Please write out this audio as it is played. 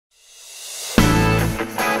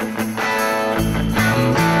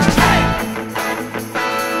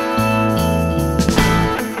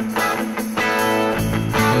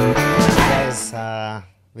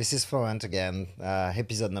This is Florent again,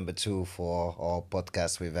 episode number 2 for our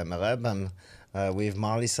podcast with Emerhub. I'm with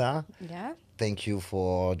Marlisa. Yeah. Thank you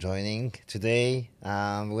for joining today.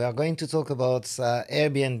 We are going to talk about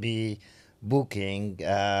Airbnb, booking,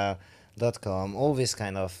 .com, all this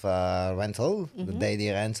kind of rental, the daily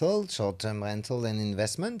rental, short-term rental and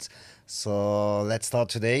investment. So let's start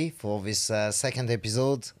today for this second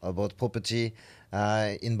episode about property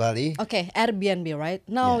in Bali. Okay, Airbnb, right?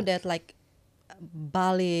 Now Yeah. that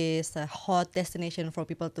Bali is a hot destination for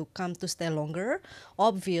people to come to stay longer.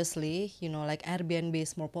 Obviously, Airbnb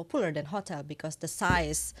is more popular than hotel because the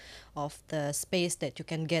size of the space that you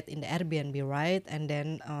can get in the Airbnb, right? And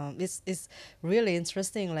then it's really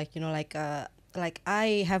interesting, like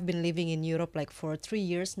I have been living in Europe for 3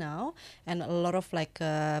 years now, and a lot of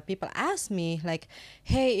people ask me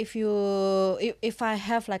hey, if I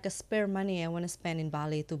have a spare money I want to spend in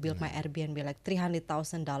Bali to build my Airbnb like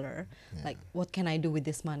 $300,000, like what can I do with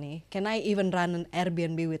this money? Can I even run an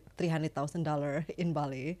Airbnb with $300,000 in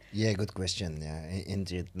Bali? Yeah, good question. Yeah,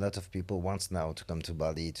 indeed, a lot of people want now to come to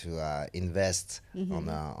Bali to invest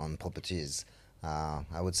on properties.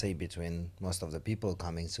 I would say between most of the people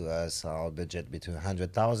coming to us, our budget between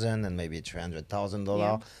 100,000 and maybe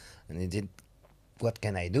 $300,000, and indeed, what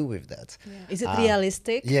can I do with that? Is it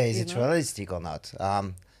realistic? Yeah, is you it know? realistic or not?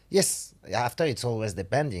 Yes, after it's always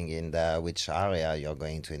depending in which area you're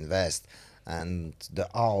going to invest, and the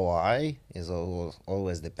ROI is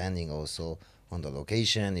always depending also on the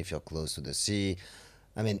location. If you're close to the sea,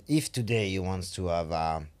 I mean, if today you want to have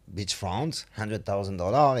a beachfront,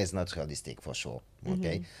 $100,000 is not realistic for sure.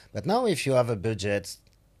 Okay, but now if you have a budget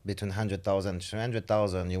between 100,000 to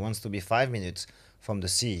 200,000, you want to be 5 minutes from the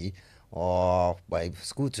sea, or by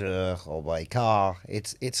scooter or by car,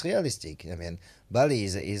 it's realistic. I mean, Bali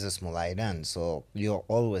is a small island, so you're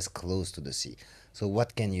always close to the sea. So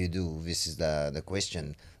what can you do? This is the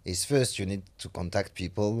question. Is first you need to contact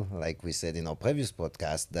people, like we said in our previous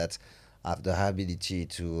podcast, that have the ability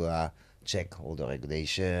to check all the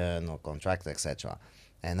regulation or contract, etc.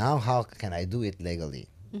 And now, how can I do it legally?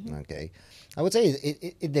 Okay, I would say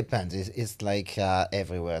it depends. It's like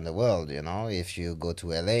everywhere in the world, you know. If you go to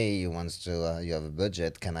LA, you have a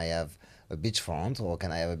budget. Can I have a beachfront, or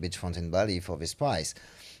can I have a beachfront in Bali for this price?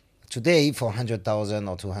 Today, for 100,000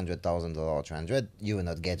 or $200,000, 300, you will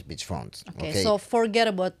not get beachfront. Okay, so forget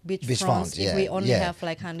about beachfronts if we only have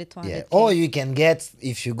like 100, 200. Yeah, or you can get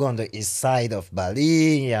if you go on the east side of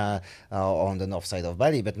Bali, or on the north side of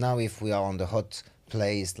Bali. But now, if we are on the hot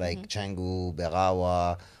place like Canggu,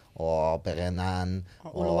 Berawa, or Perenan,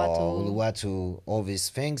 Or Uluwatu. Uluwatu, all these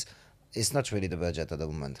things, it's not really the budget at the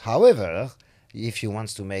moment. However, if you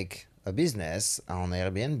want to make a business on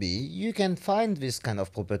Airbnb, you can find this kind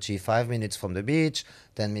of property 5 minutes from the beach,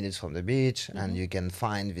 10 minutes from the beach, and you can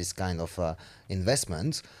find this kind of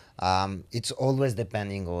investment. It's always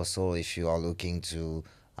depending also if you are looking to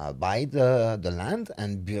buy the land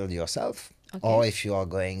and build yourself, or if you are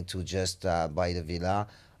going to just buy the villa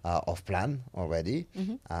off plan already.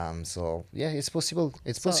 So yeah, it's possible.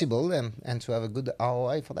 It's possible, and to have a good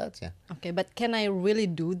ROI for that. Yeah. Okay, but can I really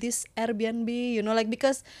do this Airbnb?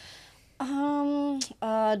 Because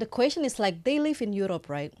the question is they live in Europe,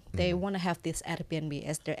 right? They want to have this Airbnb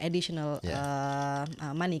as their additional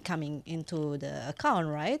money coming into the account,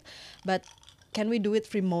 right? But can we do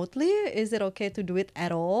it remotely? Is it okay to do it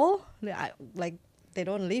at all? They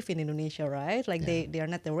don't live in Indonesia, right? They are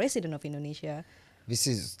not the resident of Indonesia. This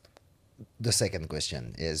is the second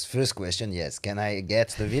question. Is first question, yes. Can I get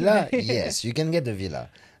the villa? Yes, you can get the villa.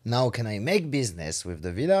 Now, can I make business with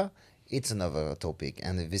the villa? It's another topic,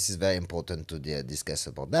 and this is very important to discuss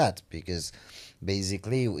about that, because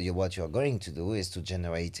basically what you're going to do is to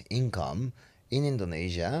generate income in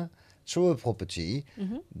Indonesia through a property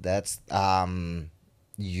that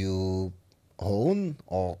you own,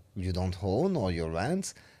 or you don't own, or you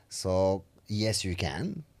rent. So yes, you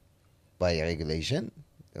can by regulation,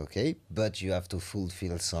 okay, but you have to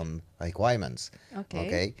fulfill some requirements.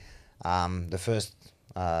 Okay. The first,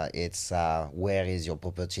 it's where is your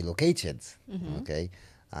property located, okay,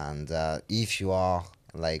 and if you are,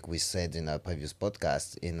 like we said in a previous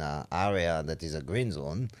podcast, in an area that is a green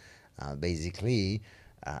zone, basically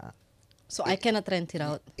So I cannot rent it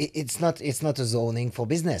out. it's not a zoning for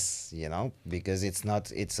business, you know, because it's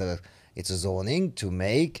a zoning to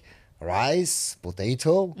make rice,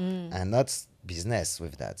 potato, and not business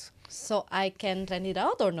with that. So I can rent it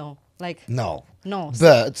out or no? No, No.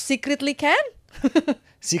 but Secretly can?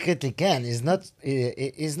 secretly can is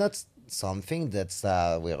not something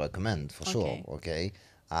that we recommend for sure. Okay,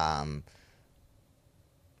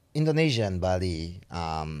 Indonesia and Bali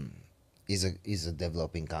is a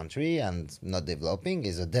developing country, and not developing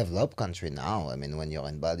is a developed country now. I mean, when you're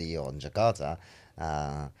in Bali or in Jakarta,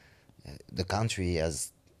 uh, the country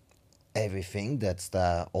has everything that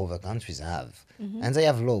the other countries have, and they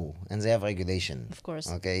have law and they have regulation. Of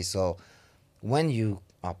course. Okay, so when you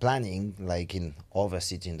are planning, like in other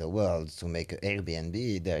city in the world, to make an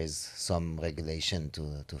Airbnb, there is some regulation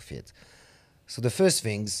to fit. So the first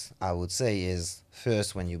things I would say is,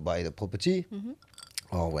 first, when you buy the property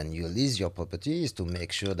or when you lease your property, is to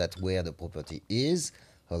make sure that where the property is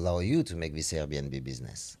allow you to make this Airbnb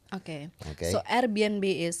business. Okay. Okay. So Airbnb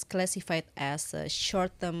is classified as a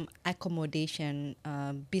short-term accommodation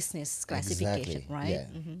business classification, Exactly. right? Yeah,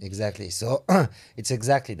 exactly. So it's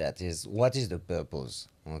exactly that. Is what is the purpose?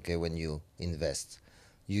 Okay, when you invest,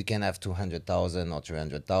 you can have 200,000 or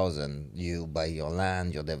 300,000. You buy your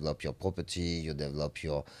land, you develop your property, you develop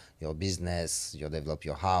your business, you develop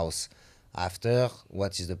your house. After,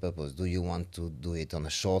 what is the purpose? Do you want to do it on a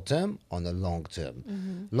short term, on a long term?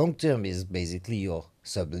 Long term is basically you're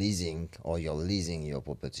subleasing or you're leasing your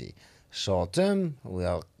property. Short term,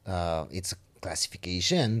 well, it's a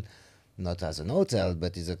classification, not as an hotel,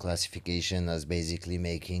 but it's a classification as basically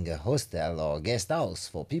making a hostel or a guest house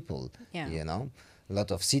for people. Yeah. You know, a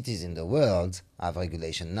lot of cities in the world have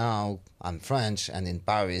regulation now. I'm French, and in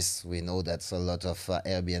Paris, we know that a lot of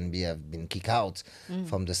Airbnb have been kicked out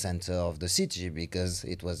from the center of the city because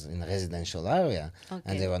it was in a residential area Okay.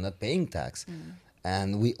 and they were not paying tax.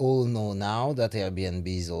 And we all know now that Airbnb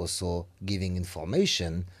is also giving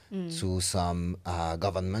information to some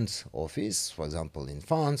government office, for example, in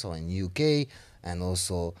France or in UK, and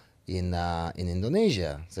also in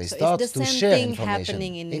Indonesia. They So start it's the to same share thing information.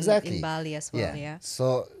 happening in Exactly. in Bali as well. Yeah.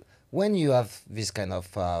 So when you have this kind of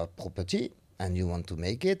property and you want to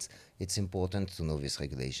make it, it's important to know this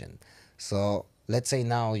regulation. So let's say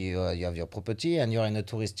now you have your property and you're in a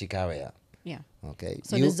touristic area. Yeah. Okay.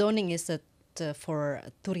 So You- the zoning is for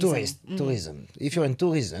tourism. tourism. If you're in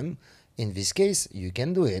tourism, in this case, you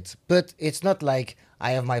can do it. But it's not like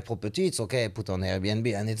I have my property, it's okay, I put on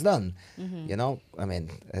Airbnb and it's done. You know, I mean,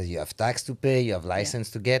 you have tax to pay, you have license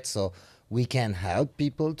to get. So we can help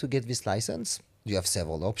people to get this license. You have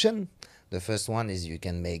several options. The first one is you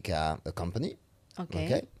can make a company.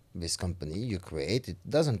 Okay. This company you create, it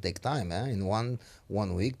doesn't take time. In one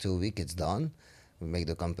week, 2 weeks, it's done. We make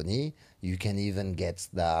the company. You can even get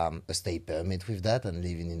a stay permit with that and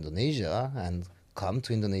live in Indonesia and come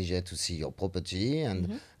to Indonesia to see your property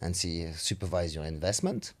and supervise your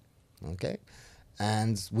investment. Okay.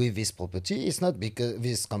 And with this property, it's not because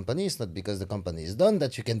this company, it's not because the company is done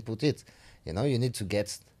that you can put it. You know, you need to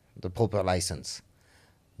get the proper license.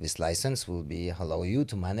 This license will be allow you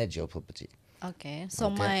to manage your property. Okay.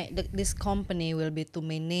 So Okay. this company will be to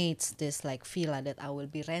manage this like villa that I will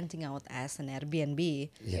be renting out as an Airbnb.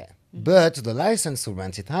 Yeah. But the license to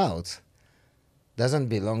rent it out doesn't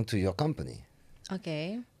belong to your company.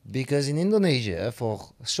 Okay. Because in Indonesia,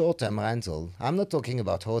 for short-term rental, I'm not talking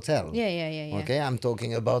about hotel. Yeah. Okay, I'm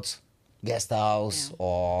talking about guest house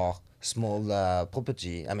or small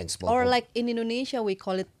property. I mean, small. Or like in Indonesia, we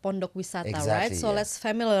call it pondok wisata, right? Exactly, So yeah. let's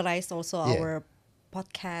familiarize also Yeah. our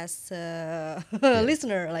podcast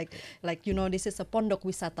listener, like you know, this is a pondok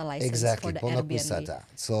wisata license Exactly, for the Pondok Airbnb. Wisata.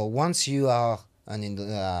 So once you are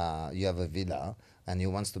you have a villa and you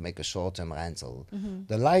want to make a short-term rental,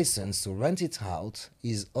 the license to rent it out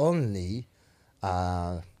is only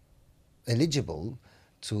eligible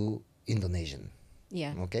to Indonesian.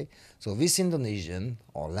 Yeah. Okay, so this Indonesian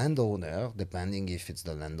or landowner, depending if it's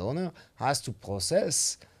the landowner, has to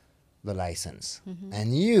process the license,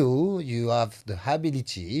 and you have the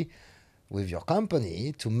ability with your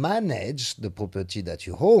company to manage the property that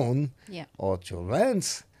you own Yeah. or to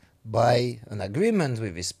rent by an agreement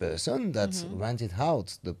with this person that's rented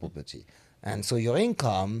out the property. And so your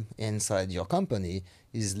income inside your company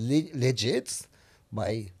is legit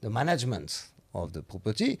by the management of the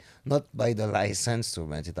property, not by the license to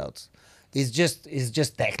rent it out. It's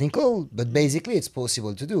just technical, but basically it's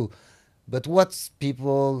possible to do. But what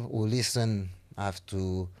people who listen have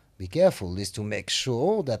to be careful is to make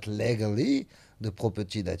sure that legally the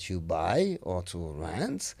property that you buy or to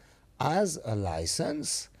rent has a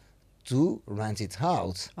license to rent it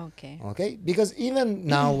out. Okay. Okay? Because even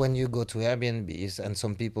now when you go to Airbnbs and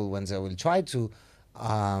some people when they will try to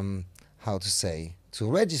to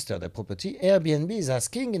register the property, Airbnb is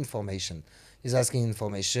asking information. Is asking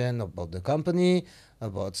information about the company,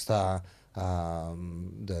 about the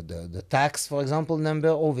tax, for example, number,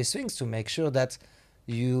 all these things to make sure that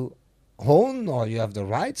you own or you have the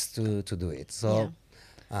rights to do it. So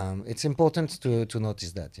it's important to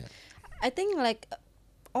notice that. Yeah. I think like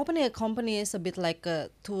opening a company is a bit like a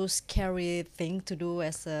too scary thing to do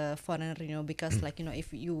as a foreigner, because like,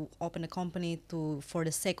 if you open a company to for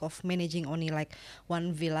the sake of managing only like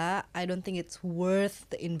one villa, I don't think it's worth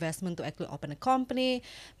the investment to actually open a company,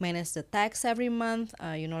 manage the tax every month.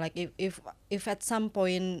 Like if at some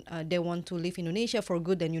point they want to leave Indonesia for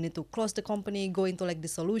good, then you need to close the company, go into like the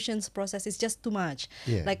solutions process. It's just too much.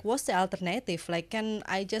 Yeah. Like, what's the alternative? Like, can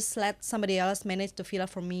I just let somebody else manage the villa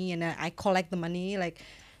for me and I collect the money? Like,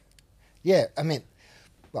 Yeah, I mean,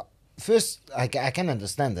 well, first, I can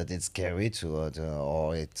understand that it's scary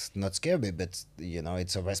or it's not scary, but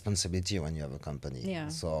it's a responsibility when you have a company. Yeah.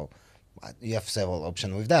 So you have several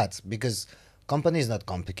options with that because company is not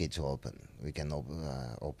complicated to open. We can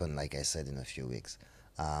open, like I said, in a few weeks.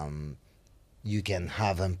 You can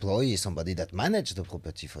have employee, somebody that manage the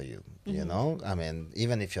property for you. I mean,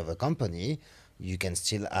 even if you have a company, you can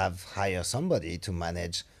still hire somebody to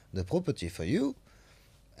manage the property for you,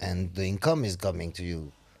 and the income is coming to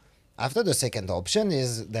you. After, the second option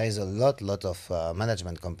is there is a lot of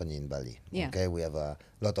management company in Bali. Yeah. Okay, we have a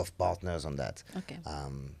lot of partners on that. Okay.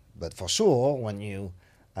 But for sure, when you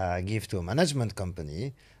give to a management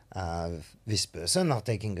company, this person are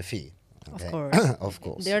taking a fee. Of Okay? course. Of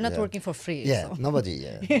course. They're not yeah. working for free. Yeah, So. nobody.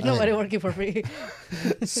 Yeah. Nobody working for free.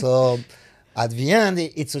 So at the end,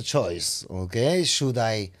 it's a choice. Okay, should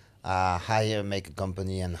I make a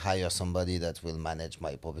company and hire somebody that will manage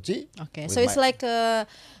my property? Okay, with so it's my- like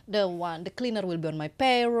the cleaner will be on my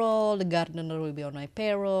payroll, the gardener will be on my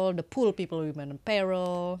payroll, the pool people will be on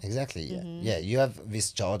payroll. Exactly. Yeah. Yeah. You have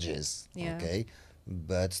these charges. Yeah. Okay,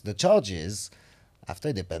 but the charges,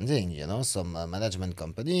 after depending, some management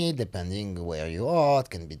company, depending where you are, it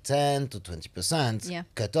can be 10 to 20% Yeah.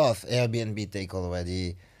 cut off. Airbnb take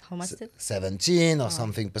already How much is it? 17 or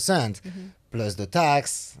something percent, plus the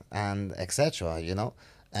tax and etc.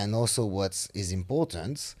 And also what is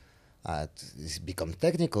important, it's become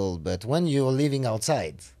technical, but when you're living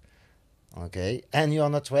outside, okay, and you're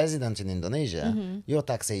not resident in Indonesia, your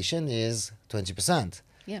taxation is 20%.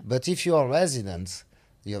 Yeah. But if you are resident,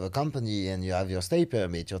 you have a company and you have your stay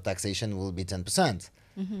permit, your taxation will be 10%.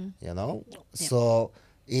 So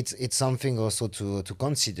it's something also to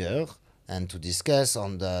consider and to discuss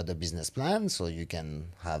on the business plan. So you can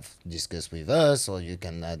discuss with us, or you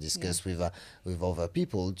can discuss with other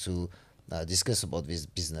people to discuss about this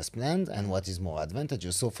business plan and what is more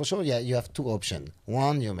advantageous. So for sure, yeah, you have two options.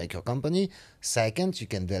 One, you make your company. Second, you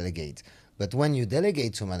can delegate. But when you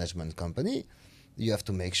delegate to a management company, you have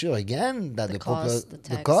to make sure again that The the cost, the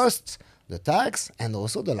tax. cost, the tax, and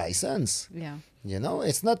also the license. Yeah.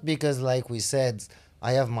 It's not because, like we said,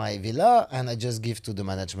 I have my villa and I just give to the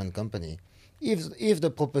management company. If the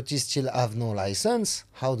property still have no license,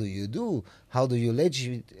 how do you do? How do you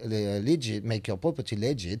legit make your property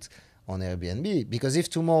legit on Airbnb? Because if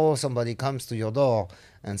tomorrow somebody comes to your door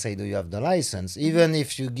and say, "Do you have the license?" Even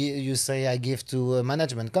if you say, "I give to a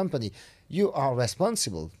management company," you are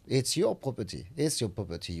responsible. It's your property. It's your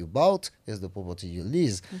property you bought. It's the property you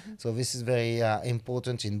lease. So this is very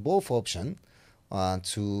important in both options.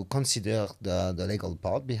 To consider the legal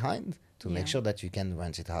part behind to make Yeah. sure that you can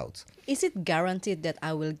rent it out. Is it guaranteed that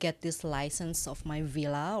I will get this license of my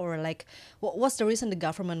villa, or like what's the reason the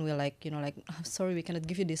government will sorry, we cannot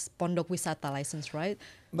give you this Pondok Wisata license, right?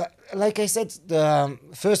 But like I said,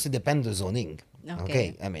 first it depends the zoning.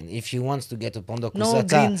 Okay. I mean, if you want to get a Pondok No Wisata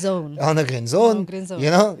green zone. on a green zone, No green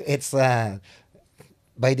zone. it's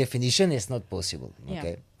by definition it's not possible. Yeah.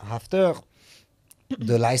 Okay. After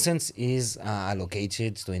the license is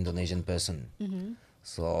allocated to Indonesian person.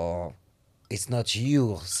 So it's not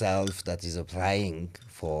yourself that is applying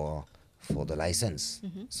for the license.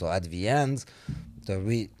 So at the end,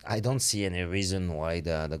 I don't see any reason why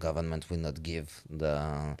the government will not give the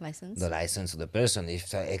License? license to the person,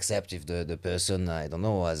 except if the person, I don't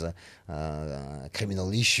know, has a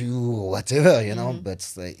criminal issue or whatever, But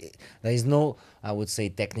there is no, I would say,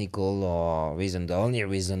 technical or reason. The only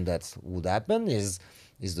reason that would happen is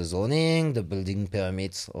the zoning, the building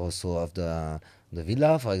permits also of the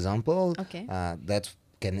villa, for example. Okay. That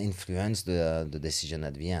can influence the decision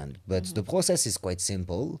at the end. But the process is quite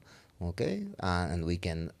simple, okay? And we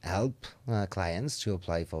can help clients to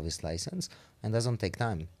apply for this license, and doesn't take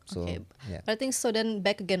time. So, Okay. yeah. I think so. Then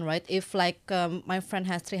back again, right? If like my friend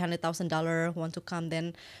has $300,000 want to come,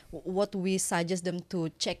 then what we suggest them to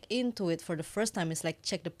check into it for the first time is like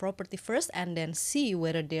check the property first and then see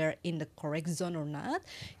whether they're in the correct zone or not.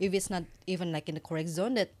 If it's not even like in the correct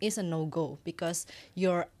zone, that is a no-go, because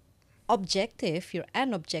your objective, your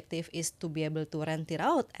end objective is to be able to rent it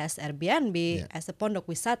out as Airbnb, Yeah. as a pondok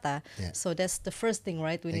wisata. Yeah. So that's the first thing,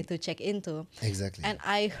 right? We need to check into. Exactly. And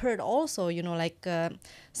I heard also, like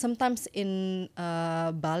sometimes in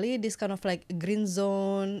Bali, this kind of like green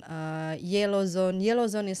zone, yellow zone. Yellow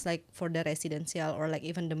zone is like for the residential, or like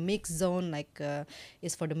even the mixed zone, like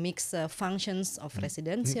is for the mixed functions of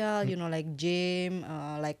residential. Like gym,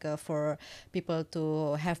 like for people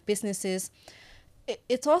to have businesses.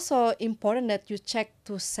 It's also important that you check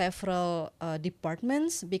to several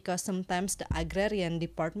departments, because sometimes the agrarian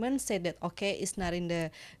department say that okay, it's not in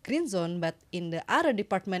the green zone, but in the other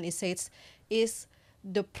department it says is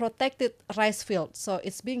the protected rice field. So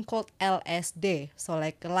it's being called LSD. So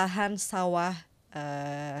like lahan sawah.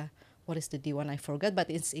 What is the D one? I forgot, but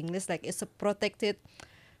it's English. Like it's a protected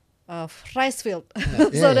rice field.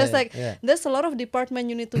 So there's like there's a lot of department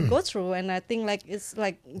you need to go through, and I think like it's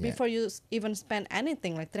like before you even spend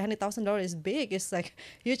anything, like $300,000 is big. It's like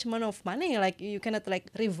huge amount of money. Like you cannot like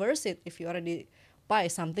reverse it. If you already buy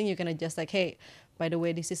something, you cannot just like, hey, by the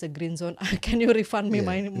way, this is a green zone. Can you refund me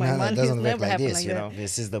my No, money? it doesn't It's work never like happened this, like you that. know.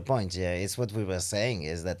 This is the point. Yeah, it's what we were saying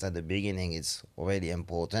is that at the beginning, it's already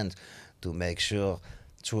important to make sure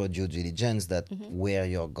through a due diligence that where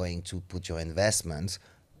you're going to put your investments,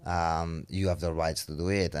 you have the rights to do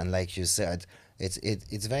it. And like you said,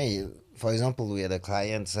 it's very. For example, we had a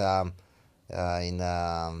client in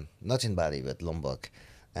not in Bali but Lombok,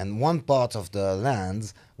 and one part of the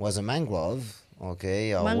land was a mangrove,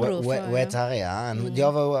 okay, or Mangrove, wet yeah. area, and the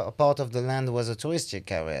other part of the land was a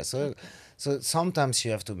touristic area. So, so sometimes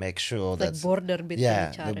you have to make sure It's like that border between yeah,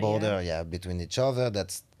 each the other. border, yeah, between each other.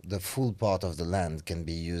 That's the full part of the land can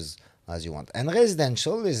be used as you want. And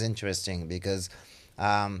residential is interesting because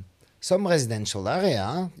some residential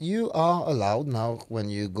area you are allowed now when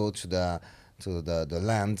you go to the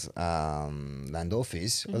land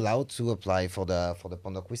office allowed to apply for the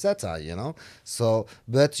pondok wisata, you know. So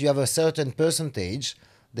but you have a certain percentage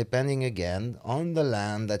depending again on the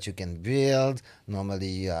land that you can build.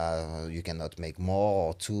 Normally you cannot make more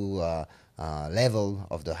or two level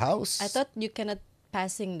of the house. I thought you cannot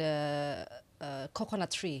passing the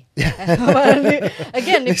coconut tree.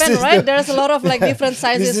 Again, This depend, is right? the- There's a lot of like different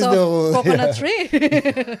sizes is of the rule, coconut tree.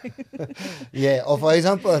 Yeah, or for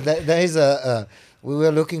example, there is a we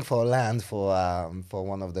were looking for land for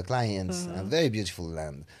one of the clients, a very beautiful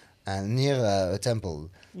land, and near a temple.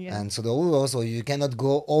 Yeah. And so the rule also you cannot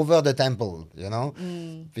go over the temple, you know,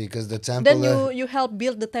 because the temple. Then you help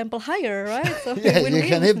build the temple higher, right? So Yeah, you win-win.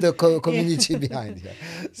 can leave the community behind. Yeah.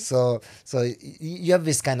 So you have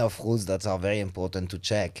this kind of rules that are very important to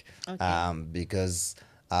check, Okay. because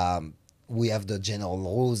we have the general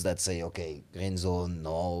rules that say, okay, green zone,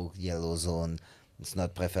 no, yellow zone, it's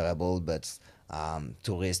not preferable, but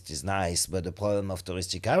tourist is nice. But the problem of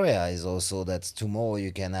touristic area is also that tomorrow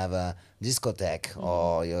you can have a discotheque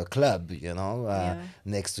or your club, you know, Yeah.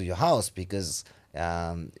 next to your house, because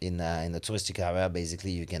in a touristic area,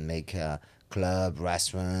 basically you can make club,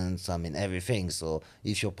 restaurants, I mean everything. So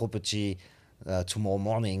if your property tomorrow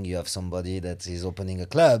morning you have somebody that is opening a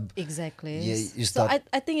club, Exactly. you So start.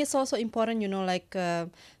 I think it's also important, like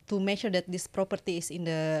to make sure that this property is in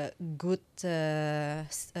the good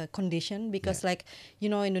condition, because like,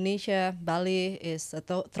 Indonesia, Bali is a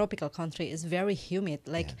tropical country. It's very humid.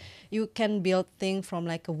 Like you can build thing from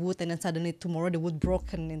like a wood and then suddenly tomorrow the wood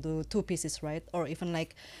broken into two pieces, right? Or even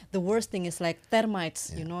like the worst thing is like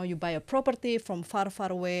termites, you buy a property from far,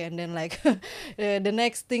 far away, and then like the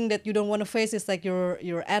next thing that you don't want to face is like your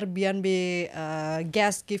Airbnb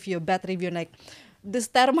guest give you a bad review, and like this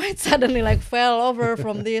termite suddenly like fell over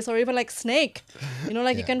from this, or even like snake,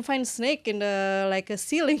 like you can find snake in the like a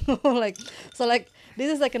ceiling, like, so like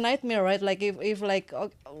this is like a nightmare, right? Like if like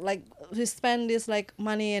like we spend this like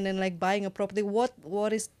money and then like buying a property, what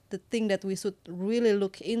is the thing that we should really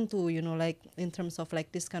look into, like in terms of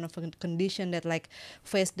like this kind of a condition that like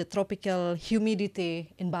face the tropical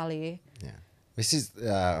humidity in Bali. Yeah, this is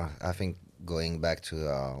I think going back to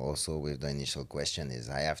also with the initial question is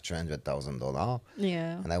I have $300,000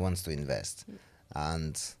 Yeah. and I want to invest,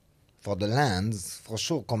 and for the land, for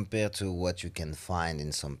sure, compared to what you can find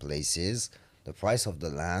in some places, the price of the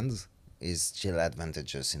land is still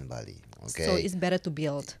advantageous in Bali. Okay, So it's better to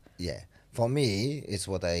build. yeah, for me, it's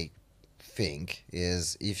what I think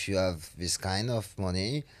is if you have this kind of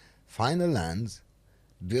money, find a land,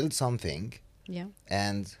 build something, Yeah.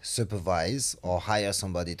 and supervise or hire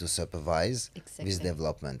somebody to supervise Exactly. this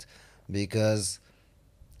development, because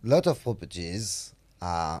a lot of properties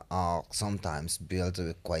are sometimes built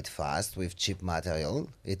quite fast with cheap material.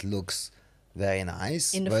 It looks very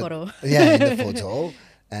nice In the but- photo. yeah, in the photo,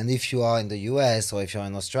 And if you are in the US or if you're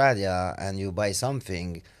in Australia and you buy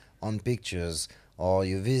something on pictures or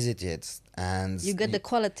you visit it and You get the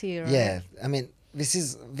quality, right? yeah, I mean this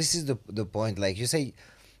is the point. Like you say,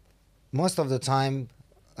 most of the time,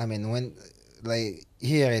 I mean, when like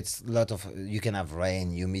here it's a lot of, you can have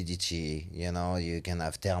rain, humidity, you can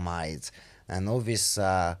have termites, and all this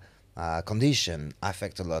condition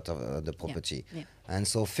affect a lot of the Yeah. property. Yeah. And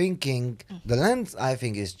so thinking the land, I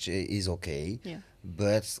think is okay, Yeah.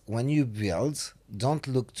 but when you build, don't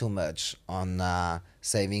look too much on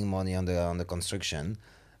saving money on the construction.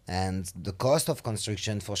 And the cost of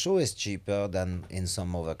construction for sure is cheaper than in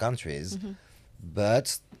some other countries,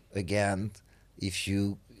 but again, if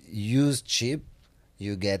you use cheap,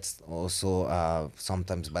 you get also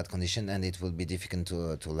sometimes bad condition, and it will be difficult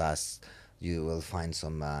to last. You will find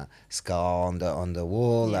some scar on the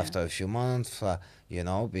wall Yeah. after a few months,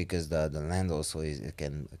 because the land also it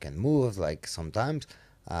can move like sometimes.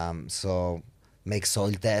 So make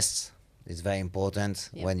soil tests. It's very important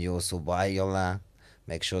Yeah. when you also buy your land.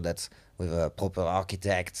 Make sure that with a proper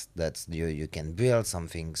architect that you can build some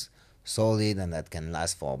things solid and that can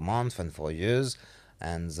last for months and for years,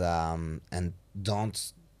 and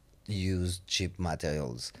don't use cheap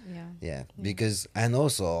materials. Yeah. Yeah, Yeah. because, and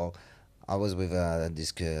also I was with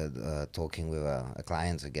talking with a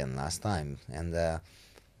client again last time, and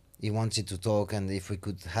he wanted to talk and if we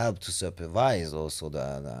could help to supervise also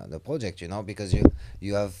the project, because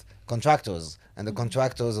you have contractors, and the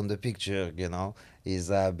contractors on the picture,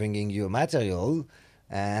 is bringing you material,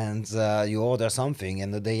 and you order something,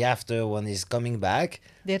 and the day after when he's coming back,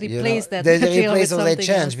 They replace that they material with replace or they something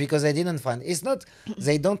change else. because they didn't find, it's not,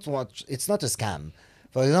 they don't want, it's not a scam.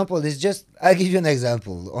 For example, it's just, I'll give you an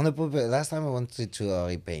example. On a property, last time I wanted to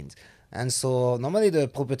repaint, and so normally the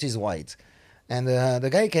property is white, and the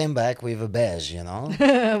guy came back with a beige, Beige,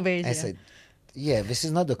 I yeah. said, yeah, this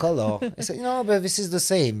is not the color. I said, no, but this is the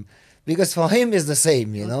same. Because for him, it's the same,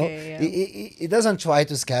 Okay, He, yeah. he doesn't try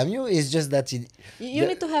to scam you. It's just that he, You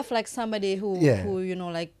need to have like somebody Yeah. who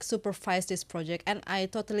like supervise this project, and I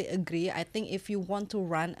totally agree. I think if you want to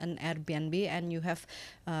run an Airbnb and you have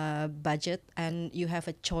budget and you have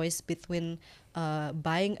a choice between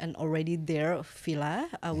buying an already there villa,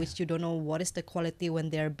 which you don't know what is the quality when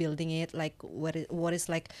they're building it, like what is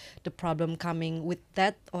like the problem coming with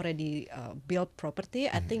that already built property.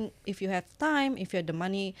 I think if you have time, if you have the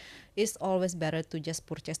money, it's always better to just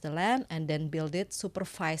purchase the land and then build it,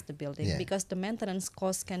 supervise the building, Yeah. because the maintenance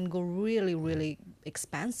costs can go really, really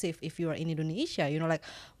expensive if you are in Indonesia, like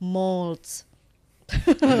molds,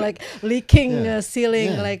 like leaking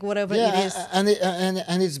ceiling, Yeah. like whatever Yeah, it is.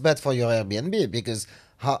 and it's bad for your Airbnb because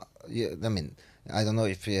I mean, I don't know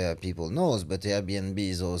if people knows, but Airbnb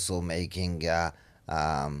is also making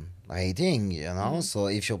rating, So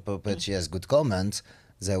if your property has good comments,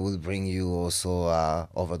 they will bring you also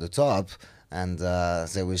over the top, and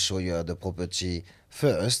they will show you the property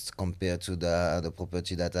first compared to the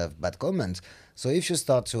property that have bad comments. So if you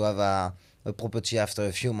start to have a property after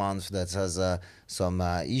a few months that has some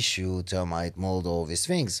issue, termite, mold, all these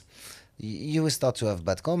things, you will start to have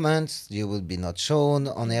bad comments. You will be not shown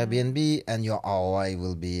on Airbnb, and your ROI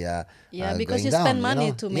will be Yeah, because going you down. spend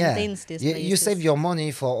money to Yeah, maintain these you save places. your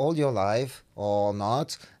money for all your life or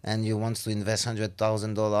not, and you want to invest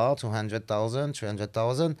 $100,000, 200,000,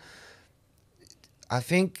 300,000. I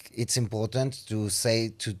think it's important to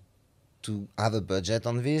say to have a budget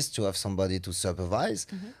on this, to have somebody to supervise.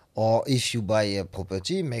 Or if you buy a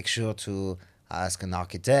property, make sure to ask an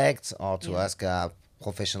architect or to Yeah. ask a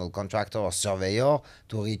professional contractor or surveyor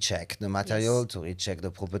to recheck the material, Yes. to recheck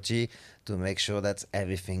the property, to make sure that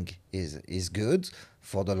everything is good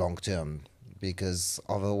for the long term. Because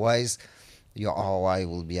otherwise, your ROI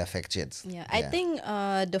will be affected. Yeah, I think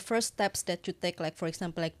the first steps that you take, like for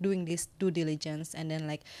example, like doing this due diligence, and then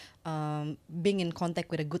like being in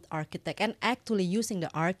contact with a good architect and actually using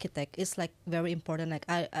the architect is like very important. Like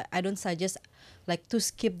I don't suggest like to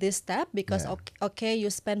skip this step, because Yeah. okay, you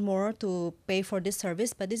spend more to pay for this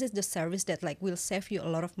service, but this is the service that like will save you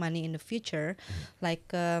a lot of money in the future. Like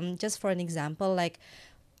just for an example, like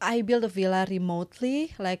I build a villa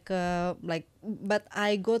remotely, but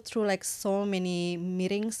I go through like so many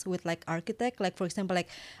meetings with like architect. Like for example, like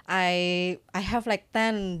I have like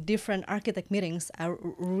 10 different architect meetings. I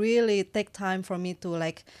really take time for me to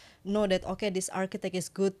like know that okay, this architect is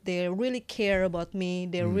good. They really care about me.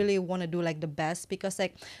 They really want to do like the best, because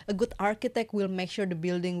like a good architect will make sure the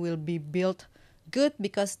building will be built good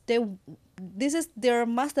because this is their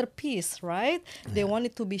masterpiece, right? They want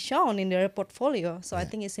it to be shown in their portfolio. So I Yeah.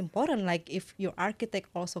 think it's important, like if your architect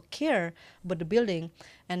also care about the building,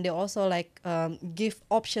 and they also like give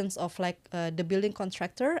options of like the building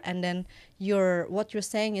contractor, and then what you're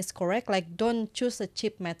saying is correct. Like don't choose the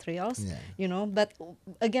cheap materials, Yeah. But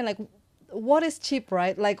again, like what is cheap,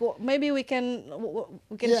 right? Like maybe we can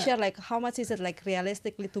Yeah. share like how much is it like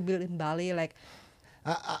realistically to build in Bali, like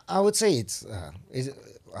I would say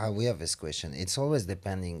we have this question. It's always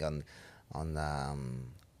depending on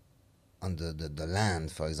the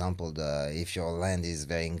land. For example, if your land is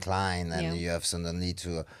very inclined and yeah, you have suddenly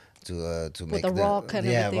to put make a rock and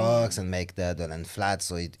yeah, everything. rocks and make the land flat,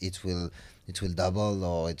 so it will double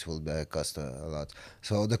or it will cost a lot.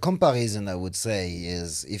 So the comparison I would say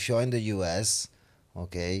is if you're in the US,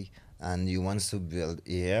 okay, and you want to build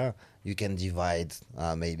here, you can divide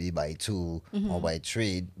maybe by two or by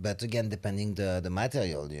three, but again depending the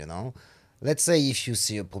material, let's say if you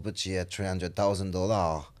see a property at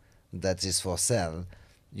 $300,000 that is for sale,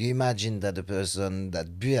 you imagine that the person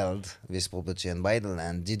that built this property and buy the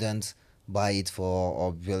land didn't buy it for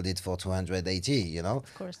or build it for 280,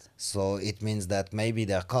 Of course. so it means that maybe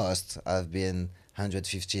their costs have been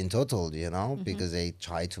 150 in total, because they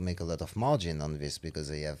try to make a lot of margin on this because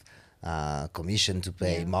they have commission to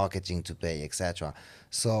pay, Yeah. marketing to pay, etc.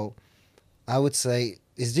 So I would say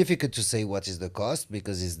it's difficult to say what is the cost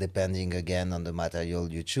because it's depending again on the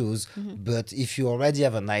material you choose. But if you already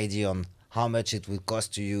have an idea on how much it would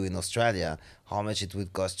cost to you in Australia, how much it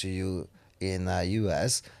would cost to you in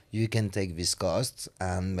US, you can take this cost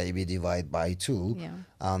and maybe divide by two Yeah.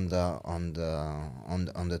 on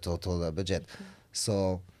the total budget.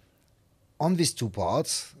 So on these two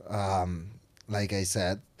parts, like I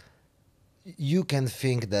said, you can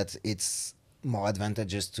think that it's more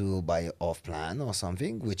advantageous to buy off plan or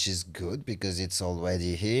something, which is good because it's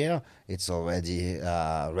already here, it's already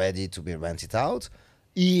ready to be rented out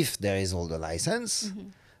if there is all the license.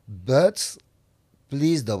 But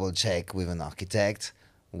please double check with an architect,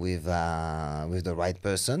 with the right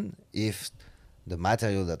person, if the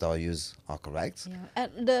material that are used are correct. Yeah,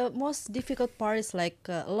 and the most difficult part is like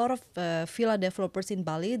a lot of villa developers in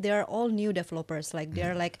Bali. They are all new developers. Like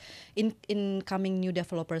they're like incoming new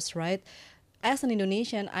developers, right? As an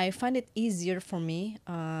Indonesian, I find it easier for me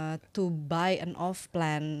to buy an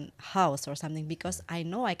off-plan house or something because I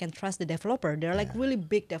know I can trust the developer. They're like really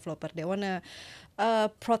big developer. They wanna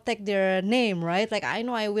protect their name, right? Like I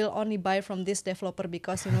know I will only buy from this developer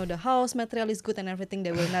because the house material is good and everything.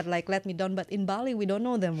 They will not like let me down. But in Bali, we don't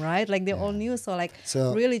know them, right? Like they're all new, so like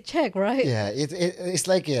So really check, right? yeah, it's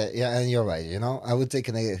like yeah, and you're right. I would take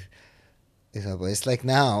an example. It's like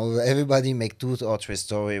now everybody make 2 or 3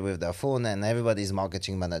 story with their phone, and everybody's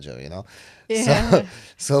marketing manager. Yeah.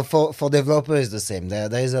 So for developers, the same.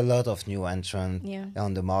 There is a lot of new entrants Yeah.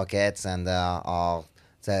 on the markets, and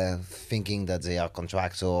they're thinking that they are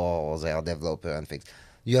contractor or they are developer and things.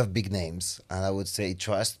 You have big names, and I would say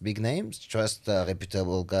trust big names, trust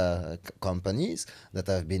reputable companies that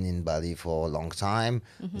have been in Bali for a long time.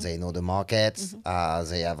 They know the market.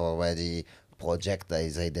 They have already project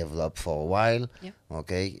that they develop for a while. Yeah.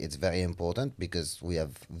 Okay, it's very important because we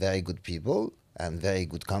have very good people and very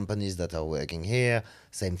good companies that are working here.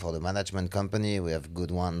 Same for the management company. We have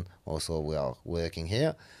good one also. We are working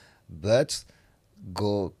here, but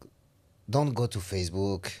go don't go to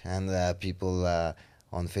Facebook and people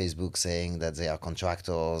on Facebook saying that they are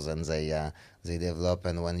contractors and they develop,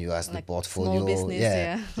 and when you ask the Like portfolio, small business,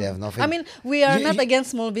 yeah. they have nothing. I mean, we are You- not you-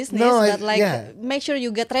 against small business, No, but like yeah. make sure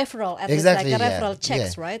you get referral at Exactly, least, like a yeah, referral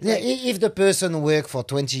checks, yeah. right? Yeah, Like, if the person work for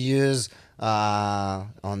 20 years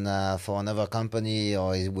on for another company,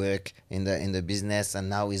 or he work in the business and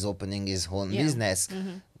now he's opening his own Yeah. business,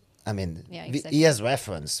 I mean, Yeah, he exactly. has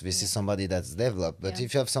reference. This is somebody that's developed. But Yeah.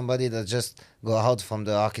 if you have somebody that just go out from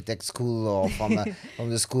the architect school or from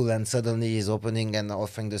the school and suddenly is opening and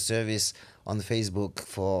offering the service on Facebook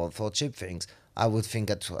for cheap things, I would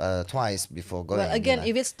think twice before going. well, again,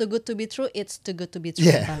 if it's too good to be true, it's too good to be true,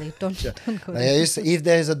 Yeah. Bali. Don't go Like, there. if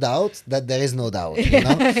there is a doubt, that there is no doubt.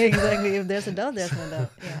 Exactly. If there's a doubt, there's no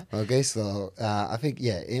doubt. Yeah. Okay, so I think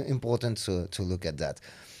important to look at that.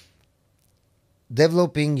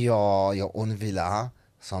 Developing your own villa,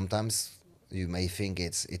 sometimes you may think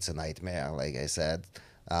it's a nightmare. Like I said,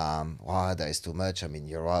 there is too much. I'm in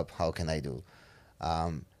Europe. How can I do?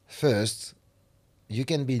 First, you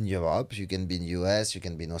can be in Europe, you can be in US, you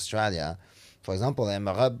can be in Australia. For example,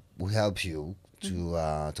 Emerhub will help you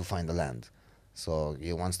to find the land. So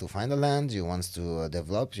you want to find a land, you want to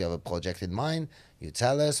develop, you have a project in mind, you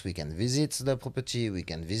tell us, we can visit the property, we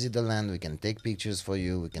can visit the land, we can take pictures for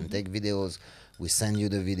you, we can take videos, we send you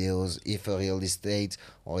the videos. If a real estate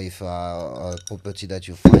or if a property that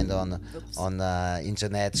you find on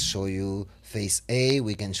internet show you face A,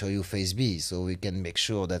 we can show you face B, so we can make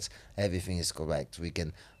sure that everything is correct. We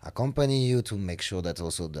can accompany you to make sure that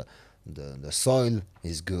also the soil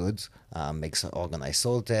is good, makes an organized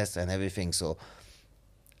soil test and everything. So,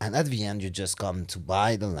 and at the end, you just come to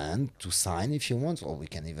buy the land, to sign if you want, or we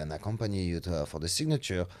can even accompany you for the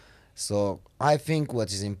signature. So I think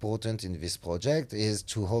what is important in this project is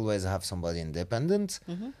to always have somebody independent,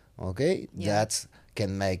 okay, that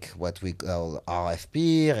can make what we call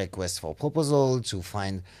RFP, request for proposal, to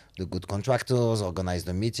find the good contractors, organize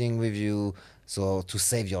the meeting with you, so to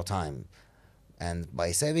save your time. And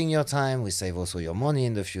by saving your time, we save also your money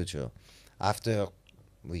in the future. After,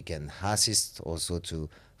 we can assist also to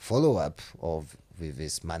follow up with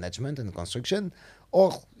this management and construction.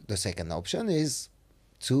 Or the second option is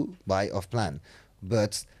to buy off plan.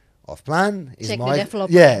 But off plan is Check more the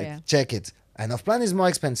developer, check it. And off plan is more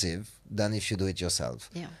expensive than if you do it yourself.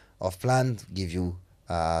 Yeah. Off plan give you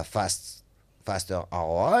faster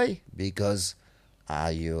ROI because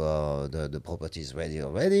the property is ready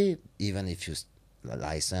already, even if you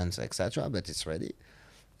license, etc., but it's ready.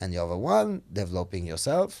 And the other one, developing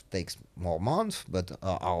yourself, takes more months, but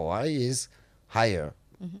ROI is higher.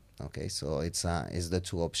 Okay, so it's the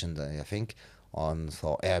two options that I think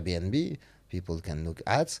for Airbnb people can look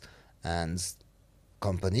at, and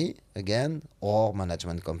company again or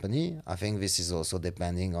management company. I think this is also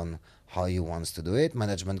depending on how you want to do it.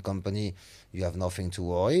 Management company, you have nothing to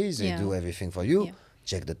worry; they do everything for you. Yeah.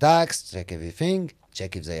 Check the tax, check everything,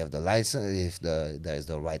 check if they have the license, if there is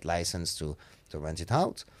the right license to rent it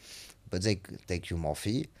out. But they take you more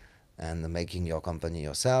fee, and making your company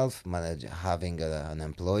yourself, having an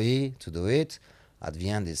employee to do it, at the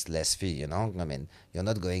end it's less fee, you know. I mean, you're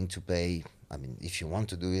not going to pay, I mean, if you want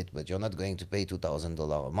to do it, but you're not going to pay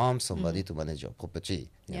 $2,000 a month somebody to manage your property,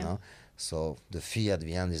 you know. So the fee at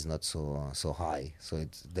the end is not so high. So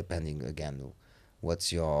it's depending again,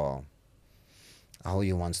 how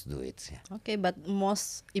you want to do it. Yeah. Okay, but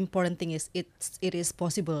most important thing is it is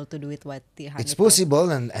possible to do it what the 100%. It's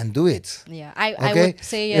possible and do it. Yeah, I would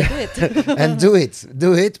say do it. And do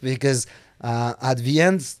it because at the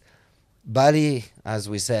end, Bali, as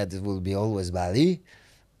we said, it will be always Bali,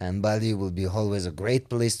 and Bali will be always a great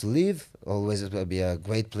place to live. Always it will be a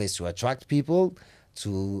great place to attract people,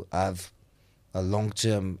 to have a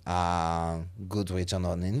long-term good return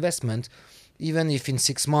on investment, even if in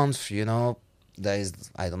 6 months, you know, there is,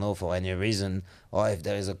 I don't know, for any reason, or if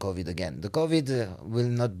there is a COVID again. The COVID will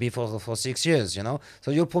not be for 6 years, you know.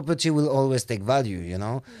 So your property will always take value, you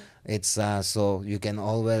know. It's so you can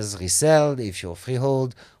always resell if you're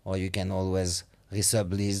freehold, or you can always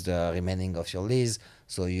resublease the remaining of your lease.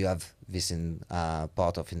 So you have this in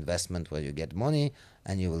part of investment where you get money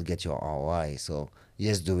and you will get your ROI. So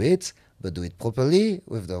yes, do it, but do it properly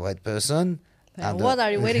with the right person. What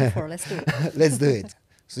are you waiting for? Let's do it. Let's do it.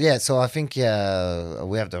 So yeah, so I think we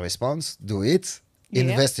have the response. Do it.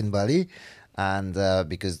 Invest in Bali, and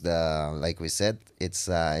because like we said, it's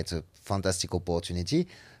a fantastic opportunity.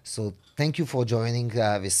 So thank you for joining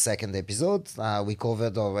this second episode. We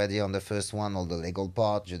covered already on the first one all the legal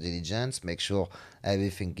part, due diligence, make sure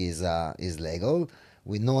everything is legal.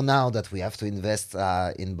 We know now that we have to invest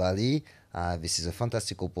in Bali. This is a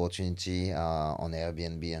fantastic opportunity on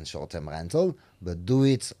Airbnb and short-term rental, but do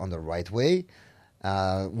it on the right way.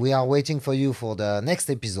 We are waiting for you for the next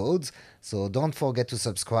episodes, so don't forget to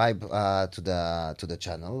subscribe to the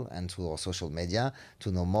channel and to our social media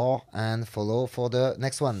to know more and follow for the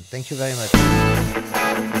next one. Thank you very much.